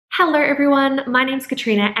Hello everyone, my name's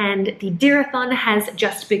Katrina and the Dearathon has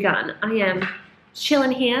just begun. I am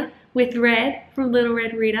chilling here with Red from Little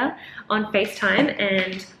Red Reader on FaceTime,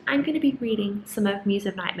 and I'm going to be reading some of Muse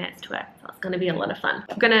of Nightmares to her. So it's going to be a lot of fun.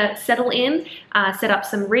 I'm going to settle in, set up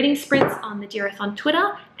some reading sprints on the Dearathon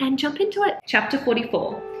Twitter and jump into it. Chapter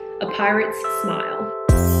 44, A Pirate's Smile.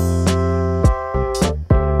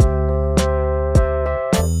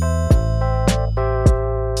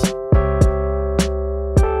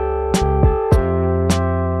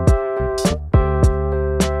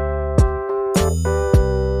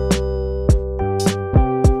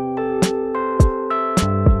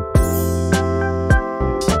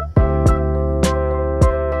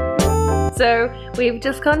 So we've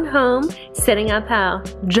just gone home, setting up our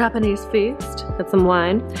Japanese feast, got some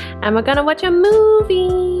wine, and we're gonna watch a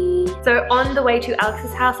movie. So on the way to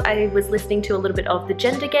Alex's house, I was listening to a little bit of The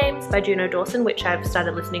Gender Games by Juno Dawson, which I've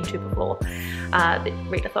started listening to before the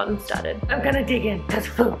readathon started. I'm gonna dig in, that's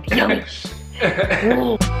food, yummy.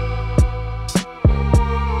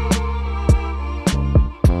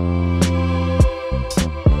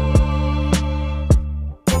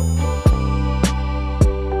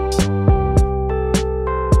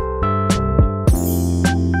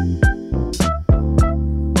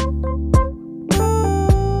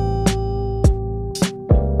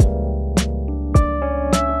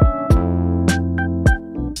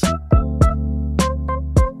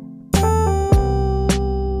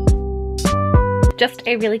 Just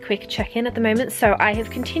a really quick check-in at the moment. So I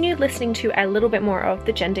have continued listening to a little bit more of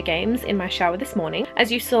The Gender Games in my shower this morning.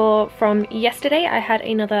 As you saw from yesterday, I had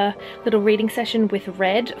another little reading session with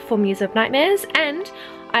Red for Muse of Nightmares, and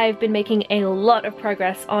I've been making a lot of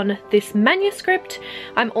progress on this manuscript.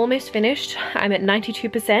 I'm almost finished. I'm at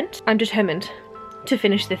 92%. I'm determined to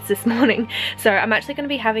finish this morning. So I'm actually going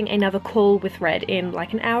to be having another call with Red in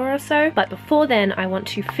like an hour or so, but before then I want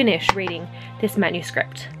to finish reading this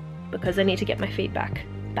manuscript, because I need to get my feedback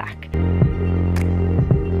back.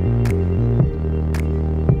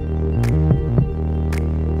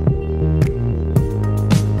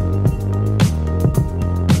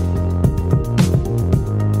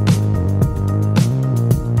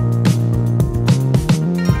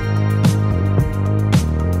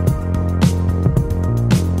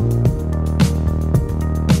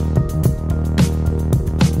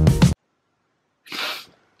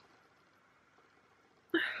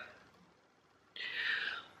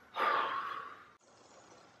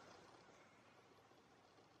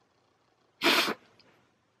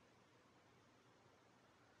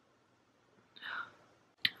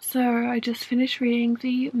 So I just finished reading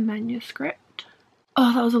the manuscript.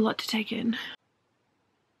 Oh, that was a lot to take in.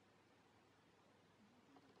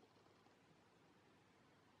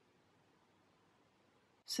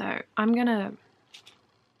 So I'm gonna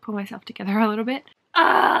pull myself together a little bit.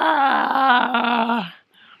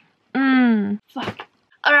 Fuck.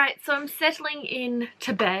 Alright, so I'm settling in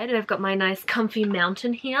to bed and I've got my nice comfy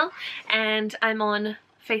mountain here, and I'm on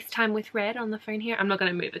FaceTime with Red on the phone here. I'm not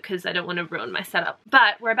going to move it because I don't want to ruin my setup.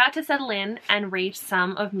 But we're about to settle in and read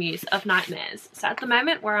some of Muse of Nightmares. So at the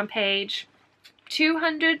moment we're on page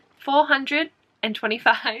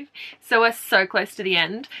 425. So we're so close to the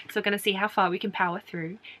end. So we're going to see how far we can power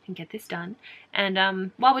through and get this done.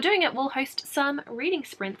 And while we're doing it, we'll host some reading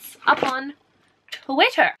sprints up on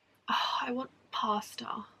Twitter. Oh, I want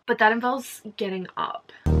pasta. But that involves getting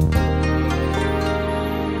up.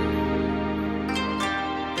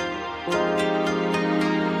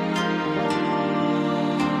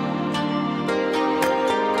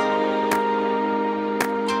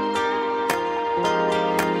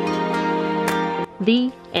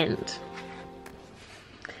 The end.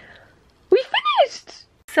 We finished!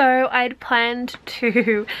 So I'd planned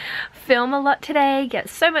to film a lot today, get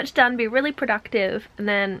so much done, be really productive, and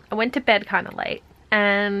then I went to bed kind of late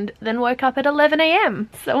and then woke up at 11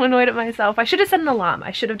 AM. So annoyed at myself. I should have set an alarm.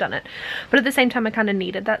 I should have done it. But at the same time, I kind of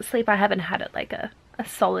needed that sleep. I haven't had it like a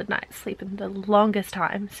solid night's sleep in the longest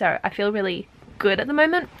time. So I feel really good at the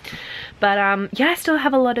moment. But yeah, I still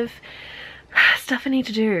have a lot of stuff I need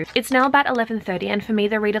to do. It's now about 11:30, and for me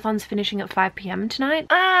the readathon's finishing at 5 PM tonight.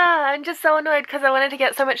 I'm just so annoyed because I wanted to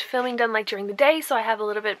get so much filming done like during the day so I have a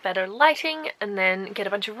little bit better lighting and then get a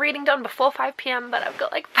bunch of reading done before 5 PM, but I've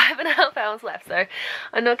got like 5.5 hours left, so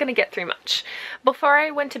I'm not going to get through much. Before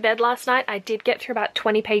I went to bed last night, I did get through about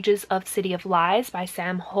 20 pages of City of Lies by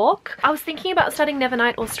Sam Hawke. I was thinking about starting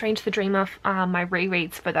Nevernight or Strange the Dreamer, my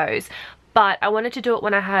rereads for those, but I wanted to do it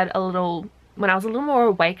when I had a little when I was a little more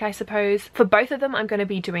awake, I suppose. For both of them, I'm going to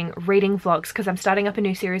be doing reading vlogs because I'm starting up a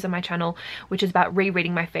new series on my channel, which is about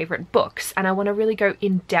rereading my favorite books. And I want to really go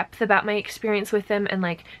in depth about my experience with them and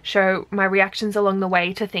like show my reactions along the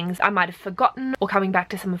way to things I might have forgotten, or coming back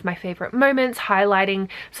to some of my favorite moments, highlighting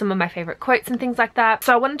some of my favorite quotes and things like that.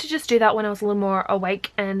 So I wanted to just do that when I was a little more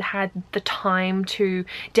awake and had the time to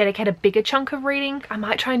dedicate a bigger chunk of reading. I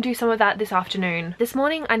might try and do some of that this afternoon. This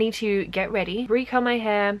morning I need to get ready, recurl my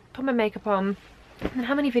hair, put my makeup on. And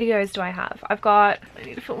how many videos do I have? I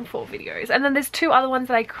need to film 4 videos. And then there's 2 other ones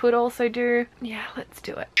that I could also do. Yeah, let's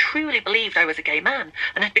do it. Truly believed I was a gay man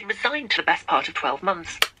and had been resigned to the best part of 12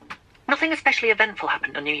 months. Nothing especially eventful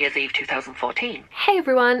happened on New Year's Eve 2014. Hey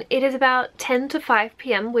everyone, it is about 10 to 5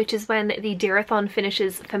 p.m, which is when the Dearathon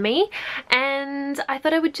finishes for me, and I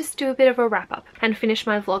thought I would just do a bit of a wrap up and finish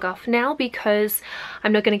my vlog off now because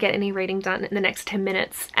I'm not going to get any reading done in the next 10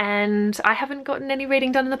 minutes, and I haven't gotten any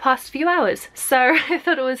reading done in the past few hours, so I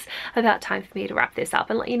thought it was about time for me to wrap this up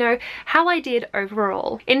and let you know how I did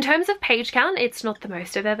overall. In terms of page count, it's not the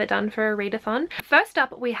most I've ever done for a readathon. First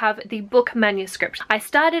up, we have the book manuscript. I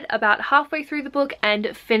started about halfway through the book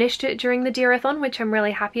and finished it during the Dearathon, which I'm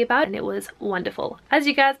really happy about, and it was wonderful, as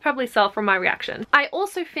you guys probably saw from my reaction. I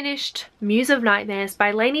also finished Muse of Nightmares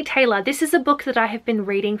by Laini Taylor. This is a book that I have been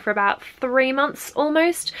reading for about 3 months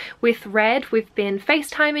almost with Red. We've been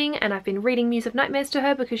FaceTiming and I've been reading Muse of Nightmares to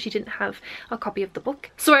her because she didn't have a copy of the book.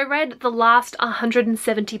 So I read the last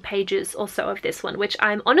 170 pages or so of this one, which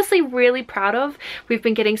I'm honestly really proud of. We've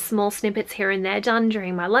been getting small snippets here and there done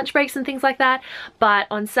during my lunch breaks and things like that, but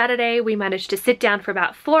on Saturday we managed to sit down for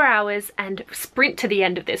about 4 hours and sprint to the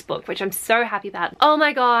end of this book, which I'm so happy about. Oh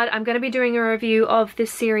my god, I'm going to be doing a review of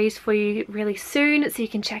this series for you really soon, so you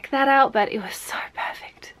can check that out, but it was so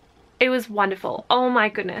perfect. It was wonderful. Oh my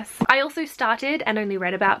goodness. I also started and only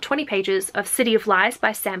read about 20 pages of City of Lies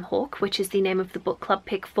by Sam Hawke, which is the name of the book club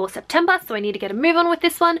pick for September, so I need to get a move on with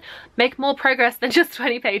this one, make more progress than just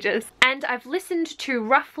 20 pages. And I've listened to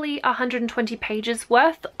roughly 120 pages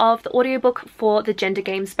worth of the audiobook for The Gender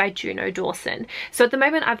Games by Juno Dawson. So at the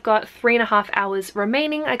moment I've got 3.5 hours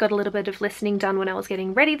remaining. I got a little bit of listening done when I was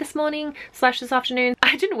getting ready this morning / this afternoon.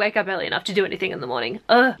 I didn't wake up early enough to do anything in the morning.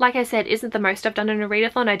 Ugh. Like I said, isn't the most I've done in a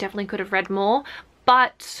readathon. I definitely could have read more,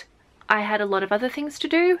 but I had a lot of other things to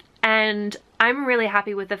do, and I'm really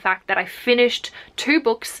happy with the fact that I finished 2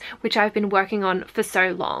 books which I've been working on for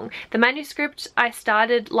so long. The manuscript I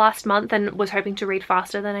started last month and was hoping to read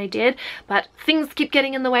faster than I did, but things keep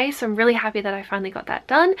getting in the way, so I'm really happy that I finally got that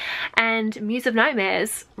done. And Muse of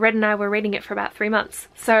Nightmares, Red and I were reading it for about 3 months,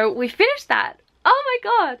 so we finished that. Oh my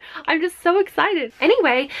god, I'm just so excited.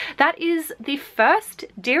 Anyway, that is the first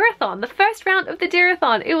Dearathon, the first round of the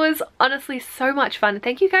Dearathon. It was honestly so much fun.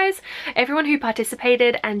 Thank you guys, everyone who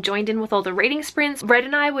participated and joined in with all the reading sprints. Red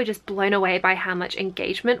and I were just blown away by how much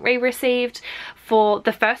engagement we received for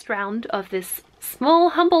the first round of this small,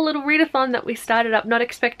 humble little readathon that we started up not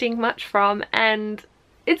expecting much from, and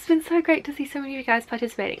it's been so great to see so many of you guys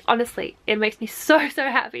participating. Honestly, it makes me so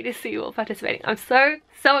happy to see you all participating. I'm so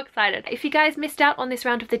excited. If you guys missed out on this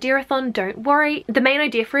round of the Dearathon, don't worry. The main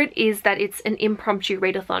idea for it is that it's an impromptu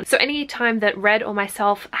readathon. So any time that Red or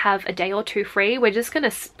myself have a day or 2 free, we're just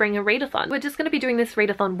gonna spring a readathon. We're just gonna be doing this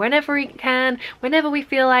readathon whenever we can, whenever we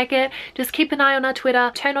feel like it. Just keep an eye on our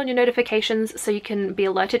Twitter, turn on your notifications so you can be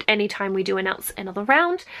alerted anytime we do announce another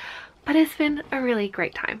round. But it's been a really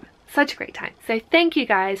great time. Such a great time. So thank you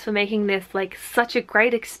guys for making this like such a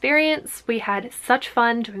great experience. We had such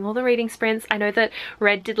fun doing all the reading sprints. I know that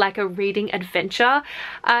Red did like a reading adventure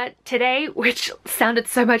today, which sounded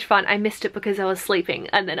so much fun. I missed it because I was sleeping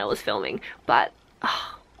and then I was filming, but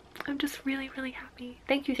oh, I'm just really happy.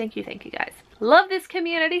 Thank you guys. Love this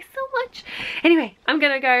community so much. Anyway, I'm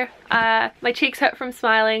gonna go. My cheeks hurt from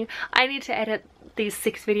smiling. I need to edit these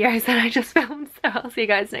 6 videos that I just filmed, so I'll see you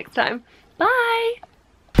guys next time. Bye.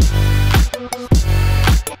 Thank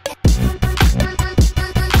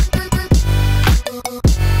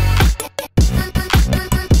you.